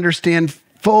know and understand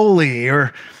fully,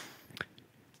 or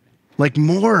like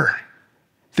more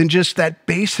than just that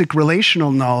basic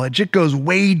relational knowledge. It goes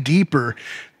way deeper,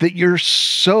 that you're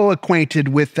so acquainted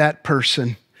with that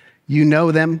person, you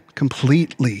know them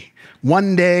completely.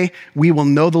 One day we will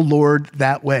know the Lord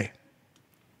that way.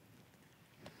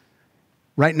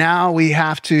 Right now we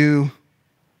have to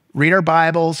read our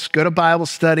Bibles, go to Bible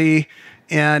study,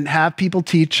 and have people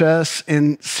teach us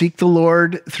and seek the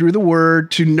Lord through the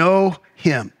word to know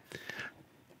him.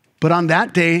 But on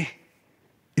that day,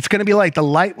 it's going to be like the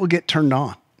light will get turned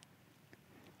on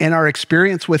and our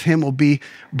experience with him will be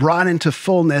brought into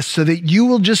fullness so that you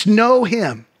will just know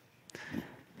him.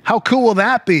 How cool will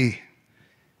that be?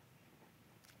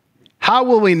 How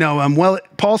will we know him? Well,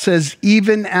 Paul says,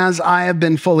 even as I have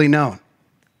been fully known.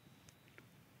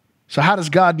 So how does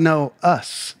God know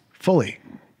us fully?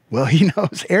 Well, he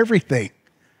knows everything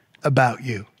about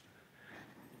you.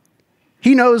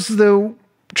 He knows the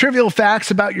trivial facts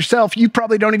about yourself you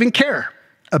probably don't even care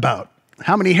about.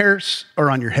 How many hairs are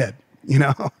on your head? You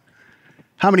know,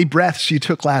 how many breaths you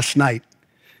took last night?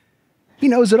 He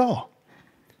knows it all.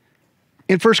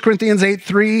 In 1 Corinthians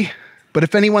 8:3, but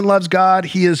if anyone loves God,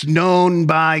 he is known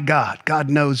by God. God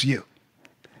knows you.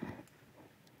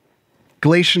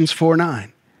 Galatians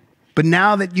 4:9, but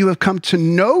now that you have come to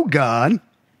know God,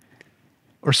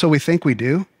 or so we think we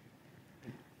do,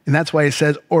 and that's why he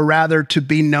says, or rather to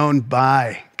be known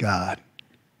by God.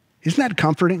 Isn't that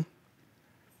comforting?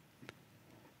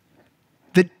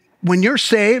 That when you're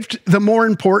saved, the more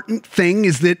important thing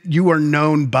is that you are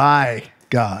known by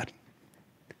God.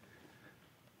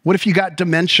 What if you got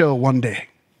dementia one day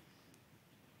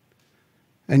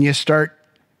and you start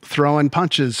throwing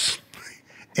punches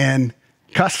and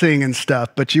cussing and stuff,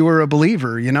 but you were a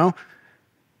believer, you know?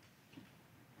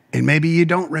 And maybe you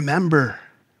don't remember.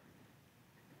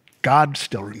 God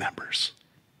still remembers.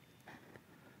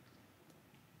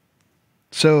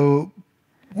 So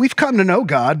we've come to know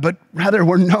God, but rather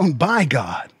we're known by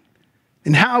God.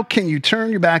 And how can you turn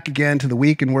your back again to the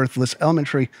weak and worthless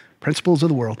elementary principles of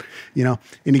the world? You know,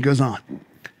 and he goes on.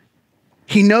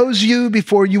 He knows you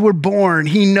before you were born.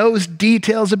 He knows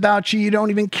details about you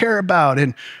don't even care about.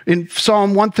 And in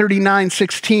Psalm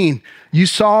 139:16, you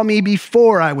saw me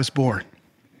before I was born.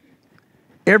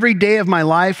 Every day of my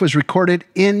life was recorded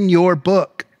in your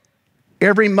book.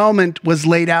 Every moment was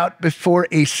laid out before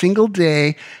a single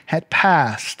day had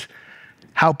passed.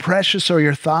 How precious are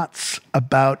your thoughts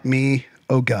about me,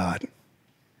 O God.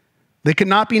 They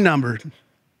cannot be numbered.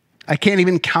 I can't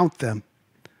even count them.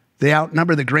 They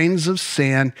outnumber the grains of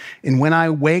sand, and when I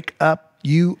wake up,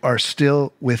 you are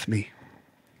still with me.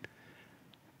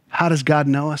 How does God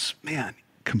know us? Man,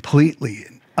 completely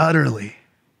and utterly.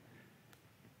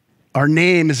 Our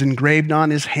name is engraved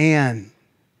on his hand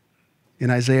in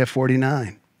Isaiah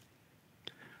 49.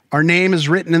 Our name is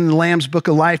written in the Lamb's book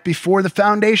of life before the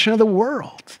foundation of the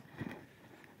world.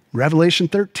 Revelation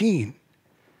 13.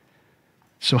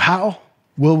 So how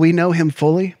will we know him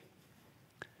fully?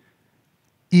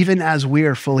 Even as we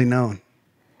are fully known.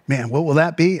 Man, what will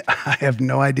that be? I have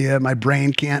no idea. My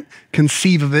brain can't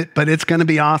conceive of it, but it's going to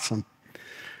be awesome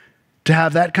to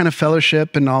have that kind of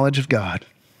fellowship and knowledge of God.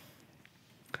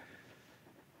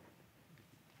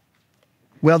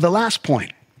 Well, the last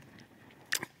point.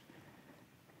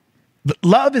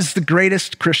 Love is the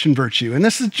greatest Christian virtue. And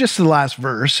this is just the last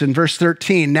verse in verse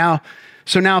 13. Now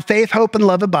faith, hope, and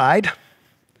love abide.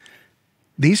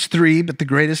 These three, but the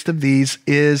greatest of these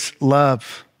is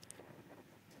love.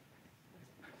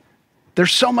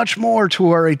 There's so much more to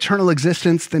our eternal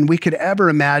existence than we could ever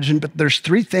imagine, but there's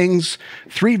three things,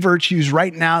 three virtues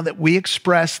right now that we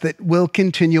express that will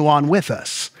continue on with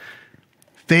us.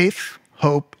 Faith,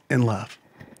 hope, and love.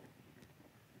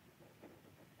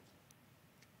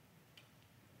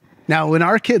 Now, when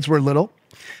our kids were little,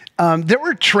 there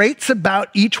were traits about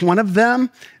each one of them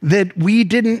that we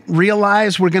didn't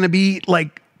realize were going to be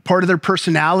like part of their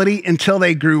personality until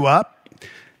they grew up.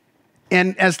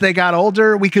 And as they got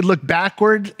older, we could look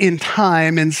backward in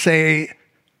time and say,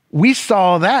 we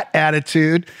saw that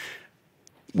attitude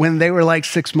when they were like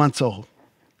 6 months old.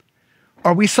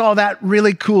 Or we saw that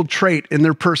really cool trait in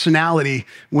their personality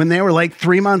when they were like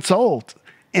 3 months old.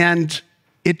 And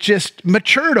it just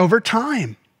matured over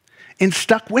time and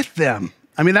stuck with them.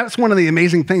 I mean, that's one of the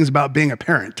amazing things about being a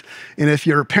parent. And if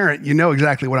you're a parent, you know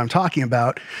exactly what I'm talking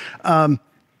about.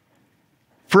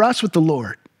 For us with the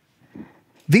Lord,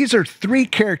 these are three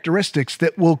characteristics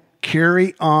that will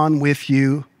carry on with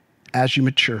you as you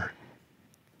mature.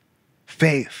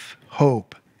 Faith,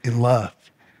 hope, and love.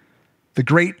 The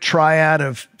great triad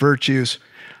of virtues.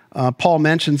 Paul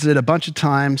mentions it a bunch of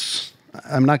times.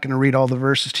 I'm not going to read all the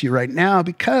verses to you right now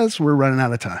because we're running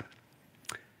out of time.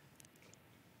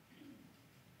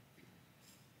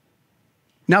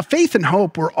 Now, faith and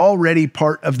hope were already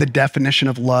part of the definition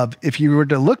of love. If you were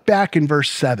to look back in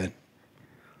verse 7,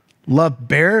 love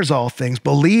bears all things,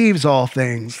 believes all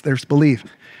things. There's belief.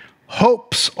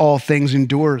 Hopes all things,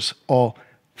 endures all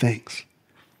things.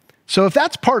 So if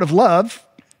that's part of love,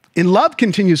 and love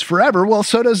continues forever, well,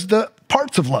 so does the parts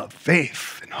sorts of love,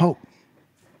 faith and hope.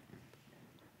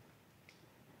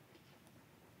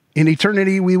 In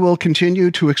eternity, we will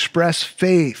continue to express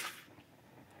faith.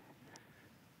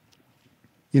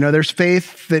 There's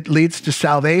faith that leads to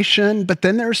salvation, but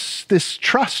then there's this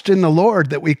trust in the Lord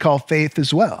that we call faith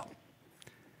as well.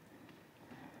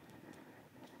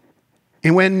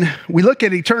 And when we look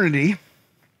at eternity,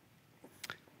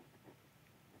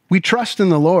 we trust in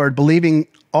the Lord, believing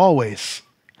always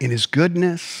in his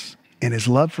goodness and his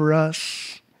love for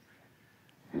us,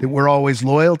 that we're always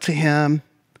loyal to him,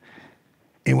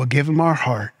 and we'll give him our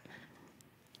heart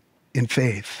in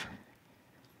faith.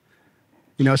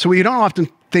 So we don't often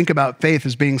think about faith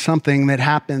as being something that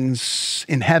happens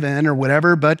in heaven or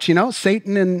whatever, but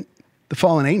Satan and the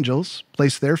fallen angels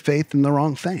place their faith in the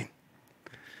wrong thing.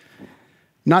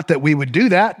 Not that we would do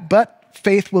that, but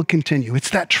faith will continue. It's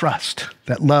that trust,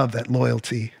 that love, that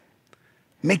loyalty,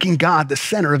 making God the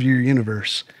center of your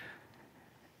universe.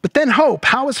 But then hope.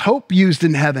 How is hope used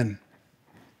in heaven?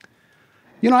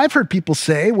 I've heard people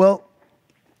say, well,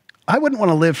 I wouldn't want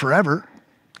to live forever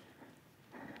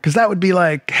because that would be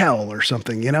like hell or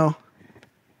something,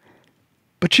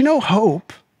 But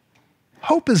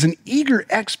hope is an eager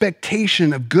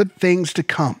expectation of good things to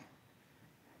come.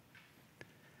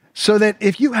 So that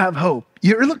if you have hope,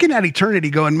 you're looking at eternity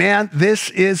going, man,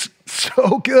 this is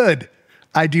so good.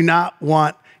 I do not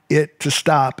want it to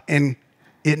stop, and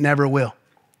it never will.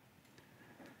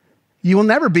 You will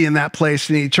never be in that place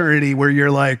in eternity where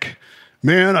you're like,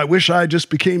 man, I wish I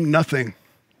just became nothing.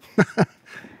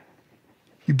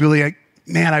 You'd be like,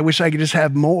 man, I wish I could just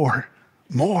have more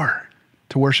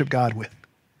to worship God with.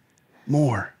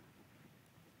 More.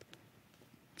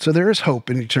 So there is hope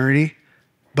in eternity,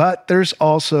 but there's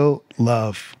also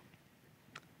love.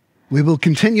 We will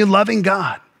continue loving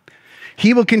God.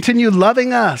 He will continue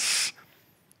loving us,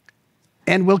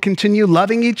 and we'll continue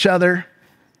loving each other.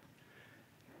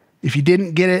 If you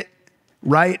didn't get it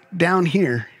right down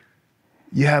here,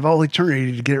 you have all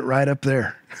eternity to get it right up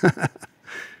there.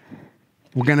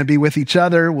 We're going to be with each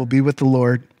other. We'll be with the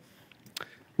Lord.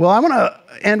 Well, I want to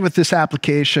end with this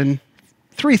application.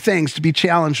 3 things to be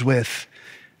challenged with.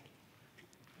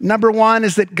 Number 1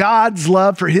 is that God's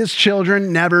love for his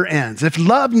children never ends. If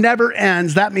love never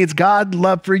ends, that means God's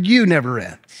love for you never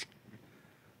ends.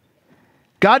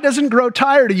 God doesn't grow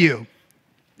tired of you.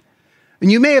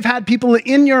 And you may have had people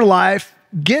in your life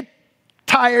get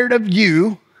tired of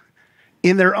you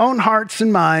in their own hearts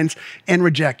and minds and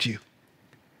reject you.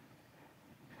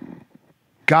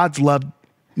 God's love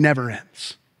never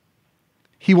ends.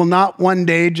 He will not one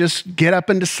day just get up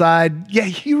and decide, yeah,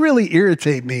 you really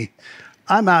irritate me.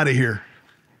 I'm out of here.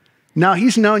 No,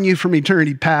 he's known you from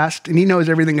eternity past, and he knows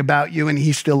everything about you, and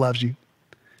he still loves you.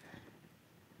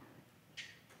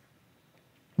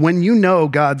 When you know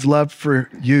God's love for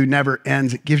you never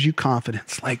ends, it gives you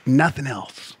confidence like nothing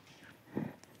else.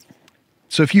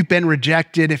 So if you've been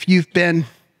rejected, if you've been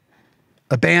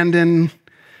abandoned,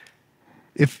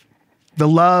 if the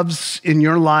loves in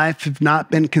your life have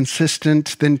not been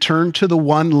consistent, then turn to the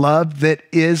one love that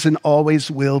is and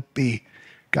always will be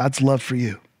God's love for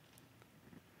you.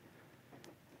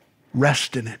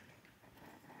 Rest in it.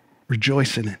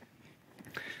 Rejoice in it.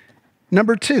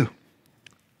 Number 2,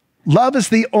 love is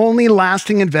the only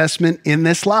lasting investment in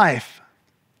this life.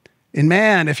 And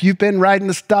man, if you've been riding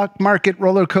the stock market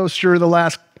roller coaster the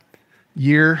last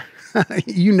year,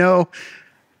 you know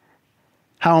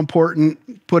how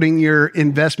important putting your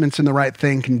investments in the right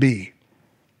thing can be.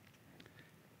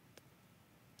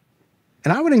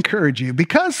 And I would encourage you,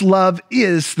 because love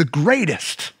is the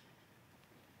greatest,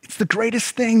 it's the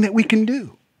greatest thing that we can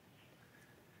do.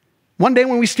 One day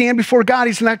when we stand before God,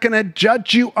 he's not going to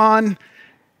judge you on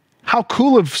how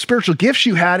cool of spiritual gifts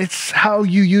you had. It's how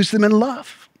you use them in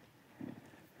love.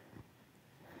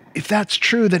 If that's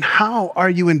true, then how are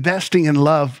you investing in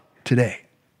love today?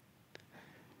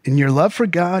 In your love for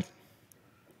God?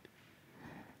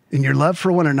 In your love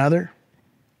for one another?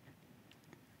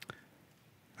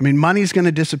 I mean, money's going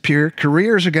to disappear.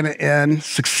 Careers are going to end.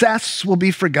 Success will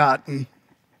be forgotten.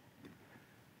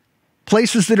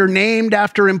 Places that are named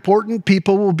after important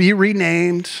people will be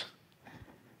renamed.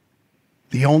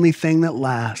 The only thing that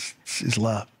lasts is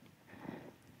love.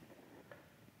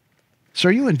 So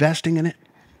are you investing in it?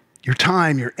 Your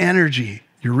time, your energy,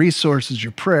 your resources,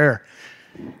 your prayer,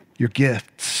 your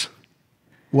gifts.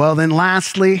 Well, then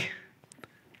lastly,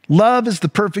 love is the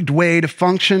perfect way to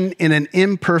function in an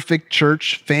imperfect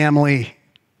church family.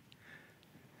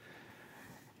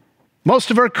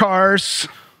 Most of our cars,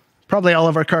 probably all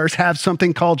of our cars, have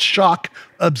something called shock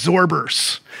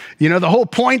absorbers. The whole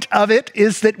point of it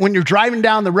is that when you're driving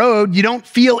down the road, you don't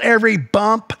feel every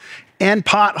bump and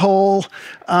pothole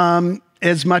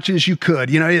as much as you could.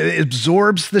 You know, it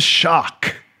absorbs the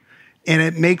shock and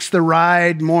it makes the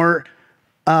ride more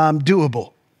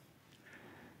doable.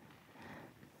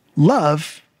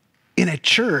 Love in a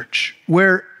church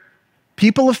where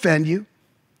people offend you,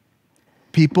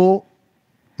 people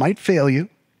might fail you.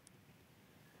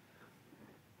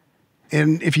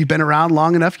 And if you've been around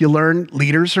long enough, you learn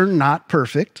leaders are not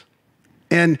perfect.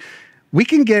 And we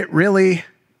can get really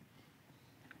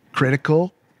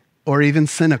critical or even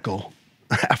cynical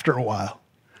after a while.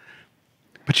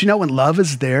 But you know, when love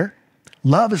is there,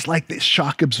 love is like these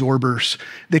shock absorbers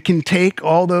that can take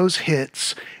all those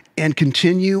hits and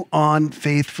continue on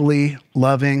faithfully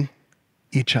loving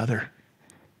each other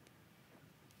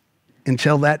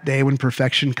until that day when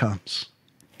perfection comes,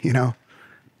 you know.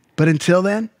 But until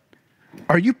then,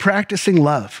 are you practicing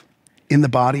love in the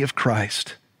body of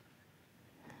Christ?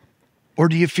 Or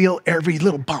do you feel every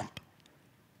little bump?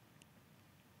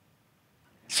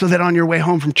 So that on your way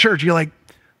home from church, you're like,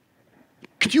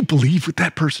 could you believe what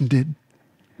that person did?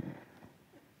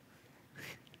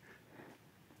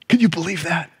 Could you believe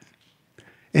that?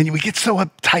 And we get so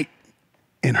uptight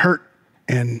and hurt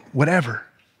and whatever.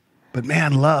 But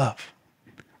man, love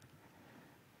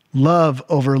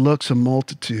overlooks a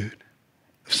multitude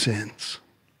of sins.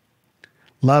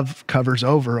 Love covers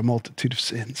over a multitude of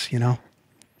sins, you know?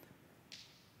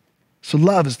 So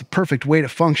love is the perfect way to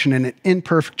function in an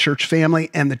imperfect church family,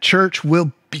 and the church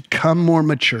will become more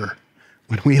mature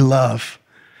when we love.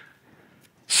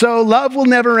 So love will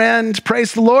never end.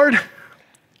 Praise the Lord.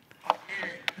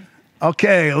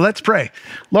 Okay, let's pray.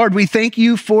 Lord, we thank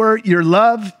you for your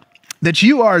love, that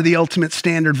you are the ultimate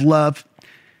standard of love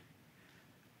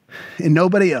and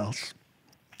nobody else.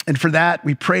 And for that,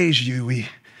 we praise you.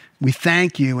 We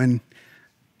thank you, and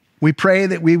we pray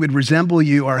that we would resemble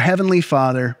you, our Heavenly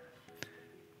Father,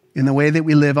 in the way that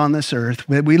we live on this earth.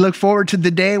 We look forward to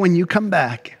the day when you come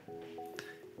back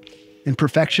and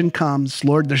perfection comes.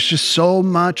 Lord, there's just so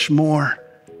much more.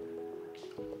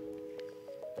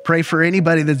 Pray for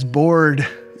anybody that's bored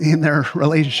in their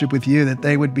relationship with you, that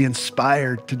they would be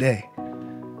inspired today.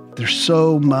 There's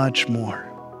so much more.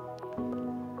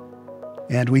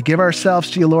 And we give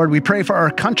ourselves to you, Lord. We pray for our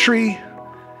country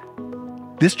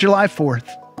this July 4th.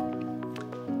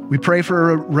 We pray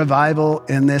for a revival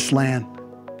in this land.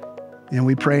 And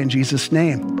we pray in Jesus'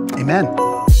 name. Amen.